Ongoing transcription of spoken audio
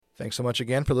Thanks so much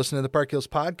again for listening to the Park Hills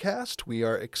Podcast. We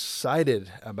are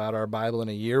excited about our Bible in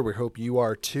a year. We hope you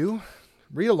are too.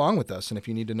 Read along with us, and if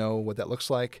you need to know what that looks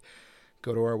like,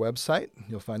 go to our website.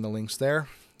 You'll find the links there.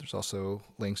 There's also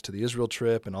links to the Israel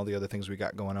trip and all the other things we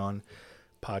got going on,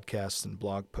 podcasts and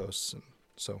blog posts. And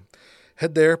so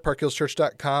head there,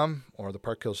 parkhillschurch.com or the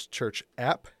Park Hills Church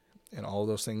app, and all of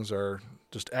those things are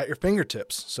just at your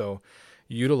fingertips. So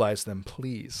utilize them,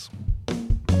 please.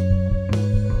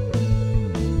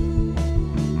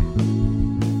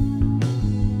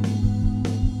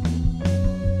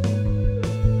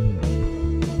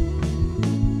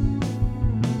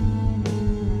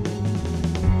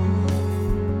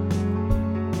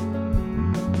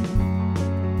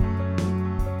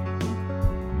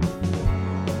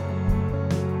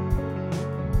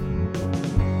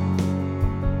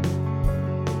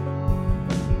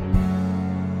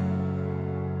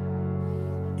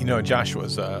 You know,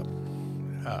 Joshua's a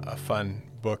fun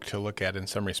book to look at in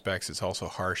some respects. It's also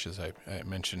harsh, as I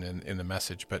mentioned in the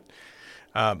message. But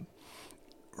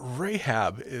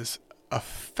Rahab is a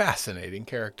fascinating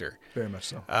character. Very much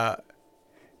so.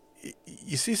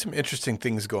 You see some interesting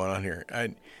things going on here.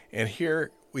 And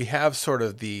here we have sort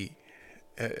of we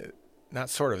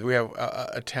have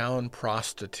a town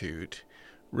prostitute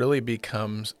really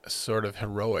becomes sort of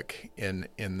heroic in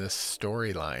this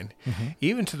storyline,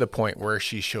 even to the point where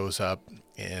she shows up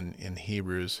in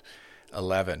Hebrews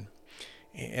 11.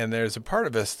 And there's a part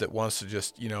of us that wants to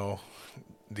just,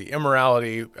 the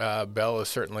immorality bell is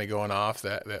certainly going off,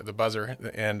 the buzzer,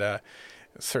 and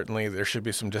certainly there should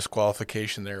be some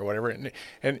disqualification there or whatever.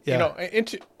 And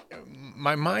into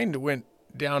my mind went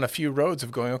down a few roads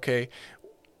of going, okay,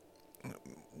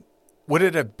 would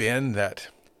it have been that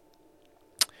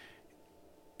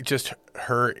just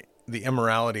the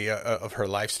immorality of her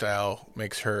lifestyle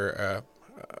makes her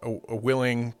a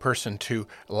willing person to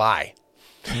lie?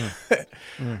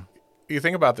 You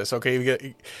think about this,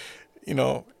 okay?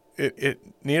 It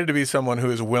needed to be someone who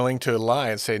is willing to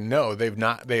lie and say no,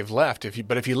 they've left.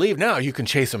 But if you leave now, you can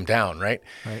chase them down, right?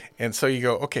 Right. And so you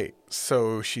go, okay,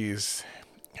 so she's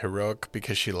heroic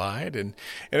because she lied, and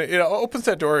it opens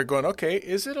that door going, okay,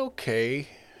 is it okay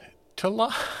to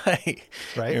lie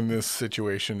in this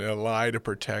situation, a lie to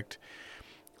protect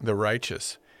the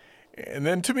righteous? And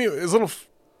then to me, it was a little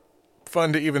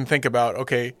fun to even think about,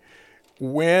 okay,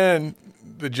 when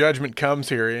the judgment comes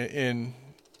here in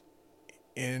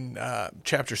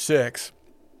chapter 6,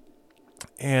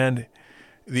 and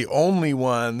the only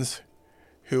ones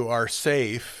who are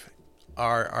safe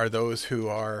are those who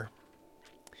are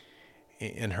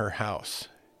in her house.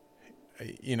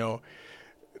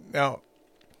 Now,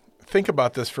 think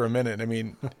about this for a minute. I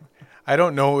mean, I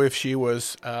don't know if she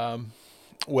was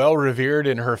well revered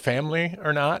in her family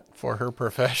or not for her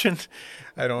profession.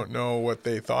 I don't know what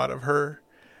they thought of her.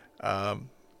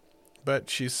 But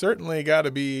she's certainly got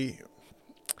to be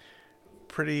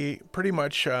pretty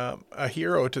much a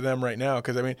hero to them right now.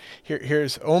 Because, I mean,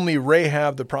 here's only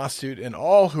Rahab the prostitute and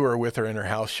all who are with her in her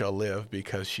house shall live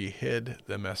because she hid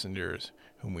the messengers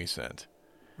whom we sent.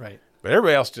 Right. But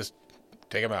everybody else just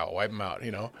take them out, wipe them out,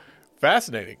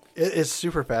 Fascinating. It's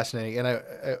super fascinating, and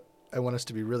I want us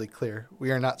to be really clear.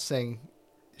 We are not saying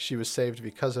she was saved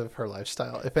because of her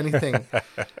lifestyle. If anything,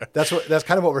 that's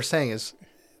kind of what we're saying is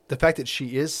the fact that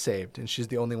she is saved and she's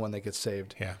the only one that gets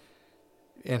saved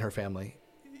in her family.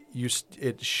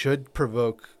 It should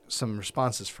provoke some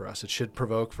responses for us. It should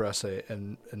provoke for us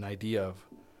an idea of,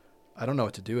 I don't know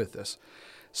what to do with this.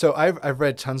 So I've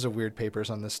read tons of weird papers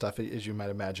on this stuff, as you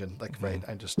might imagine. Right?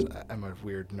 I'm a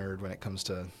weird nerd when it comes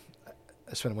to.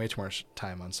 I spend way too much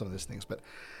time on some of these things, but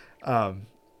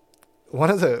one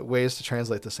of the ways to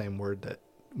translate the same word that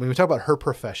when we talk about her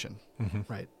profession,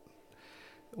 right?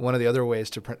 One of the other ways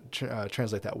to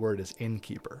translate that word is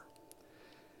innkeeper,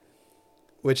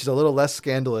 which is a little less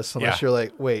scandalous unless you're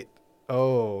like, wait,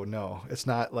 oh no, it's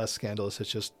not less scandalous. It's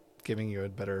just giving you a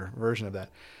better version of that.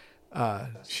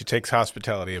 She takes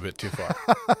hospitality a bit too far.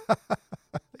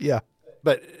 Yeah.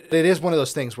 But it is one of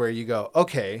those things where you go,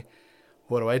 okay,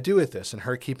 what do I do with this? And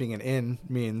her keeping an inn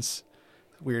means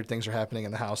weird things are happening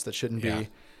in the house that shouldn't be.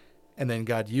 And then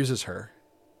God uses her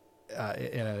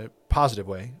in a positive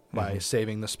way by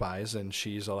saving the spies, and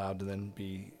she's allowed to then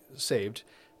be saved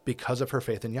because of her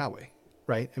faith in Yahweh,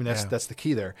 right? I mean, that's the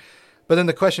key there. But then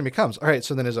the question becomes, all right,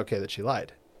 so then is it okay that she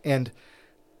lied? And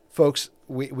folks,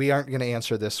 we aren't going to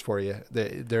answer this for you.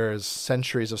 There is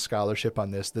centuries of scholarship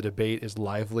on this. The debate is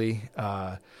lively.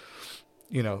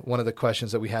 One of the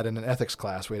questions that we had in an ethics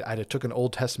class, I took an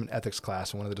Old Testament ethics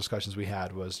class, and one of the discussions we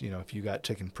had was, if you got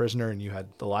taken prisoner and you had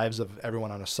the lives of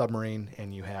everyone on a submarine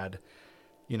and you had,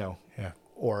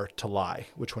 or to lie?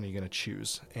 Which one are you going to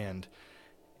choose? And,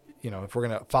 if we're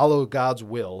going to follow God's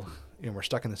will and we're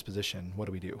stuck in this position, what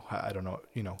do we do? I don't know,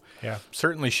 Yeah,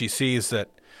 certainly she sees that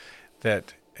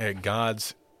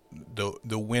God's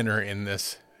the winner in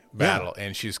this battle,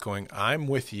 and she's going, I'm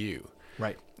with you.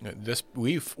 Right.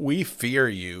 We fear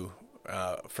you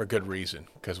for good reason,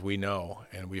 because we know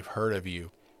and we've heard of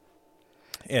you.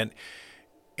 And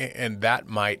that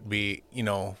might be,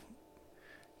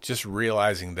 just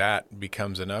realizing that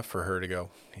becomes enough for her to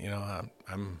go,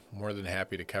 I'm more than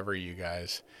happy to cover you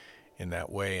guys in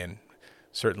that way. And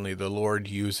certainly the Lord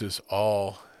uses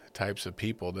all types of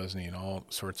people, doesn't he, in all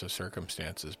sorts of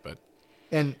circumstances. But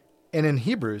and in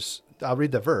Hebrews, I'll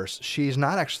read the verse, she's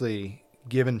not actually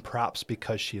given props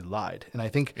because she lied. And I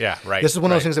think this is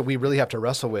one of those things that we really have to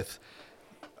wrestle with,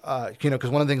 because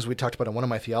one of the things we talked about in one of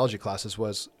my theology classes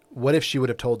was, what if she would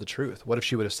have told the truth? What if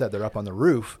she would have said they're up on the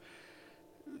roof?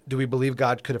 Do we believe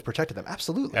God could have protected them?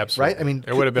 Absolutely. Right? I mean,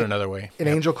 there would have been another way. An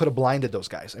angel could have blinded those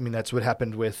guys. I mean, that's what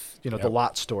happened with, the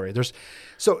Lot story.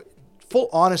 So full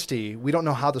honesty, we don't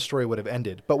know how the story would have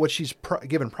ended, but what she's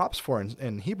given props for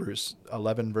in Hebrews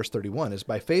 11 verse 31 is,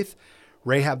 by faith,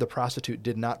 Rahab the prostitute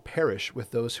did not perish with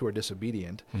those who are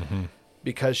disobedient,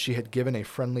 because she had given a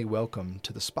friendly welcome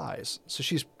to the spies. So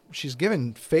she's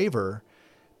given favor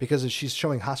because she's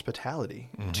showing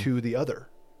hospitality to the other,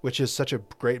 which is such a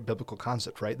great biblical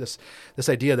concept, right? This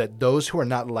idea that those who are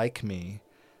not like me,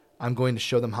 I'm going to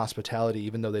show them hospitality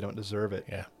even though they don't deserve it.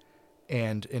 Yeah.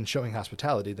 And in showing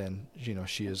hospitality, then,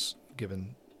 she is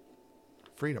given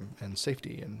freedom and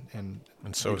safety and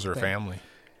so is her family.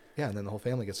 Yeah, and then the whole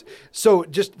family gets... So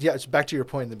it's back to your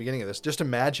point in the beginning of this. Just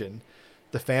imagine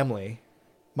the family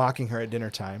mocking her at dinner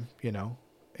time,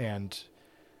 and...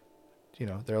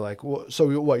 they're like, well,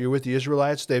 so what, you're with the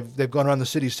Israelites? They've gone around the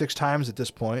city 6 times at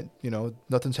this point.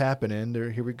 Nothing's happening.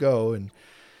 Here we go. And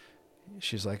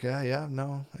she's like,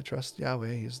 no, I trust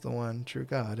Yahweh. He's the one true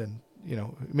God. And,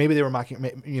 maybe they were mocking,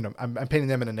 I'm painting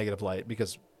them in a negative light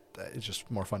because it's just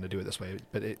more fun to do it this way.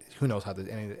 But who knows how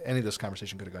any of this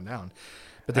conversation could have gone down.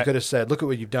 But they could have said, look at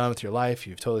what you've done with your life.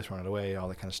 You've totally thrown it away, all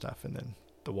that kind of stuff. And then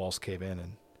the walls cave in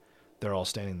and they're all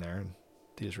standing there. And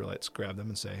the Israelites grab them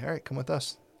and say, all right, come with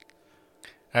us.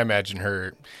 I imagine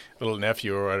her little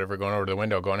nephew or whatever going over to the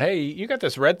window going, hey, you got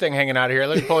this red thing hanging out of here.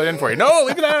 Let me pull it in for you. No,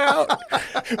 leave that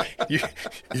out.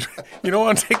 you don't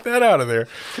want to take that out of there.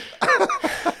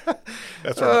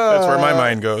 That's where my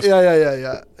mind goes.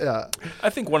 Yeah. I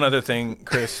think one other thing,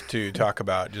 Chris, to talk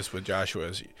about just with Joshua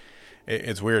is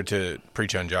it's weird to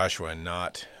preach on Joshua and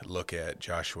not look at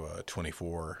Joshua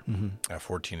 24,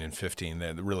 14 and 15.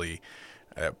 That really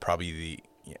probably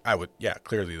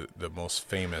clearly the most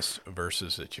famous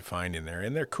verses that you find in there,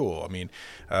 and they're cool. I mean,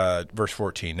 verse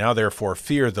 14, now therefore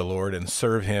fear the Lord and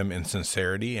serve him in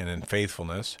sincerity and in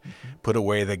faithfulness. Put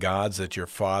away the gods that your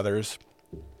fathers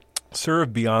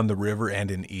served beyond the river and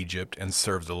in Egypt, and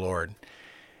serve the Lord.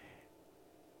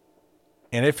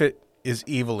 And if it is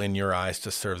evil in your eyes to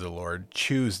serve the Lord,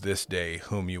 choose this day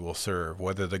whom you will serve,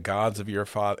 whether the gods of your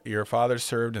fathers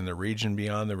served in the region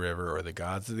beyond the river, or the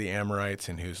gods of the Amorites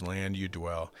in whose land you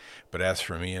dwell. But as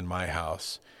for me and my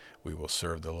house, we will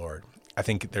serve the Lord. I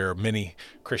think there are many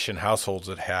Christian households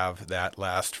that have that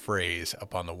last phrase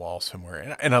up on the wall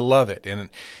somewhere, and I love it, and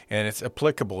it's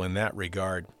applicable in that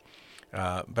regard.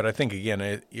 But I think,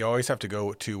 again, you always have to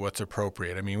go to what's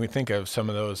appropriate. I mean, we think of some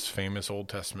of those famous Old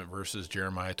Testament verses,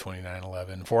 Jeremiah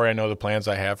 29:11. For I know the plans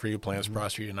I have for you, plans to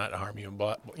prosper you, not to harm you.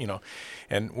 But,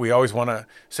 and we always want to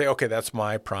say, okay, that's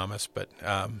my promise. But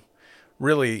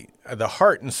really, the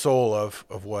heart and soul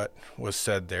of what was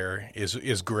said there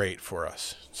is great for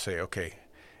us. Say, okay,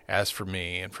 as for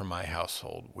me and for my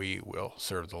household, we will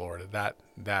serve the Lord.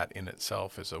 That in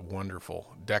itself is a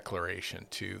wonderful declaration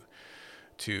to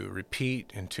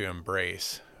repeat and to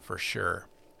embrace, for sure,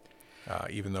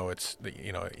 even though it's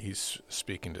he's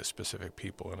speaking to specific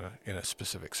people in a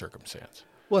specific circumstance.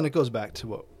 Well, and it goes back to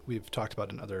what we've talked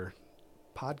about in other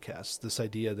podcasts, this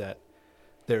idea that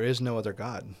there is no other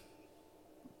God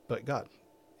but God,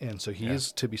 and so he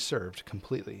is to be served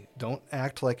completely. Don't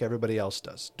act like everybody else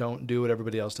does. Don't do what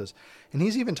everybody else does. And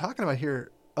he's even talking about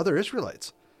here other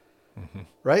Israelites.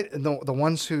 Right? And the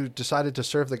ones who decided to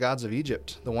serve the gods of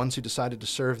Egypt, the ones who decided to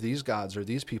serve these gods or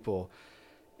these people.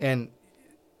 And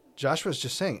Joshua's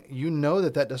just saying,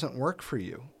 that doesn't work for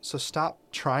you. So stop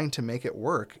trying to make it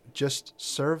work. Just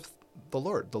serve the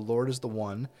Lord. The Lord is the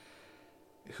one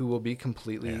who will be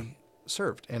completely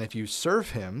served. And if you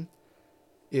serve him,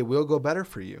 it will go better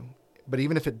for you. But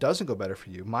even if it doesn't go better for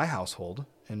you, my household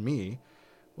and me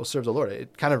will serve the Lord.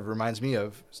 It kind of reminds me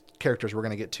of characters we're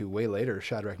going to get to way later,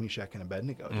 Shadrach, Meshach, and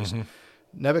Abednego.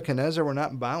 Nebuchadnezzar, we're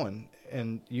not bowing.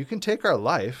 And you can take our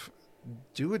life,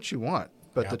 do what you want.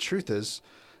 But the truth is,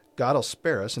 God will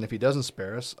spare us. And if he doesn't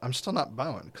spare us, I'm still not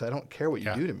bowing because I don't care what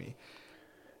you do to me.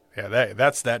 Yeah,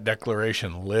 that's that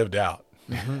declaration lived out.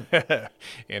 Mm-hmm.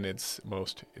 In its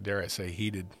most, dare I say,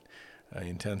 heated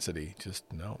intensity.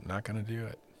 Just, no, not going to do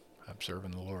it. I'm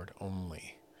serving the Lord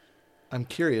only. I'm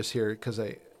curious here because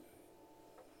I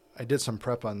did some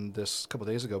prep on this a couple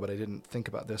of days ago, but I didn't think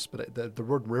about this. But the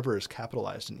word river is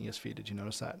capitalized in ESV. Did you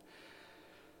notice that?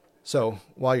 So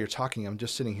while you're talking, I'm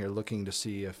just sitting here looking to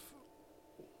see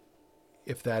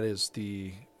if that is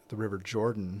the River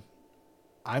Jordan.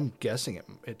 I'm guessing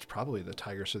it's probably the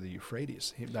Tigris or the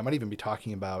Euphrates. I might even be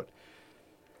talking about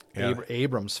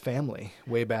Abram's family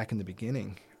way back in the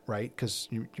beginning, right? Because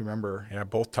you remember... Yeah,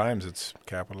 both times it's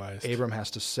capitalized. Abram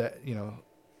has to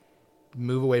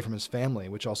move away from his family,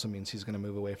 which also means he's going to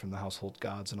move away from the household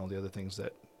gods and all the other things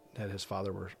that his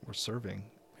father were serving.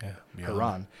 Yeah,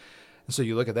 Haran. And so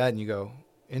you look at that and you go,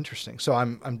 interesting. So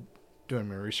I'm doing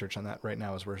my research on that right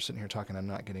now as we're sitting here talking. I'm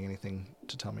not getting anything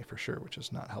to tell me for sure, which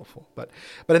is not helpful. But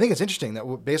I think it's interesting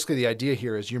that basically the idea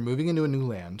here is you're moving into a new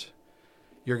land.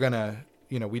 You're going to,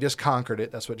 we just conquered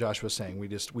it. That's what Joshua's saying.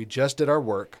 We just did our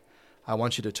work. I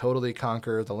want you to totally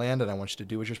conquer the land, and I want you to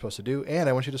do what you're supposed to do, and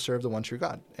I want you to serve the one true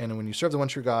God. And when you serve the one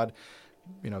true God,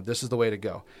 this is the way to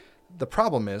go. The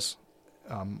problem is,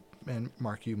 and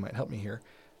Mark, you might help me here,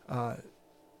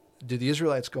 do the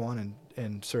Israelites go on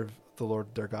and serve the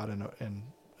Lord their God in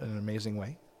an amazing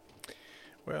way?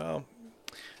 Well,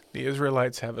 the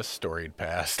Israelites have a storied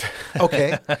past.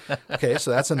 Okay, so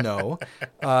that's a no.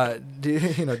 Do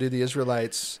the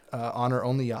Israelites honor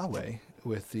only Yahweh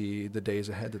with the days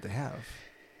ahead that they have?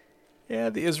 Yeah,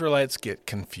 the Israelites get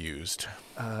confused.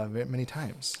 Many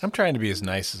times. I'm trying to be as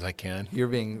nice as I can. You're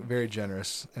being very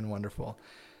generous and wonderful.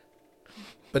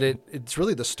 But it's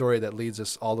really the story that leads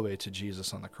us all the way to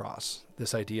Jesus on the cross.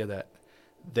 This idea that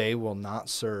they will not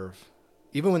serve,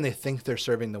 even when they think they're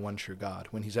serving the one true God,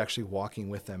 when he's actually walking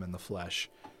with them in the flesh.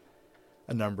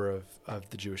 A number of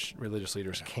the Jewish religious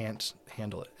leaders can't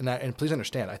handle it. And please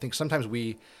understand, I think sometimes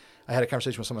I had a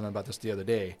conversation with someone about this the other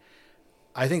day.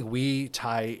 I think we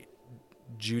tie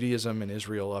Judaism and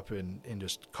Israel up and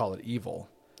just call it evil.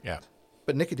 Yeah.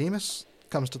 But Nicodemus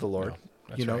comes to the Lord.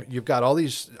 No, right. You've got all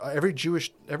these, every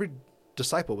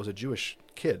disciple was a Jewish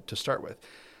kid to start with.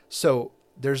 So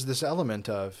there's this element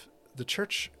of the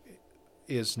church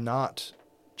is not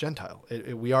Gentile.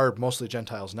 We are mostly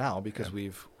Gentiles now because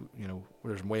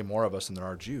there's way more of us than there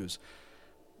are Jews.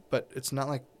 But it's not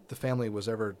like the family was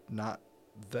ever not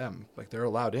them. Like they're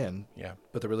allowed in. Yeah.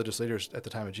 But the religious leaders at the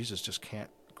time of Jesus just can't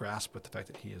grasp with the fact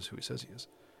that he is who he says he is.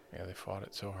 Yeah, they fought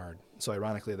it so hard. So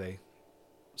ironically, they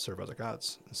serve other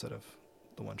gods instead of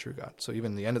the one true God. So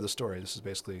even the end of the story, this is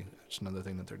basically just another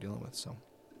thing that they're dealing with. So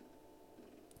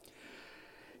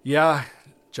yeah,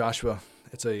 Joshua,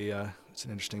 it's an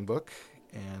interesting book.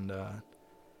 And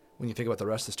when you think about the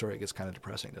rest of the story, it gets kind of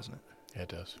depressing, doesn't it? Yeah, it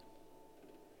does.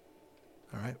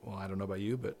 All right. Well, I don't know about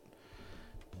you,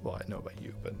 I know about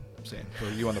you, but I'm saying for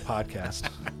you on the podcast,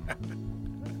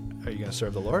 are you going to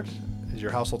serve the Lord? Is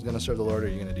your household going to serve the Lord, or are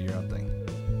you going to do your own thing?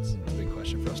 It's a big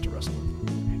question for us to wrestle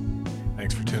with.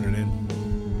 Thanks for tuning in.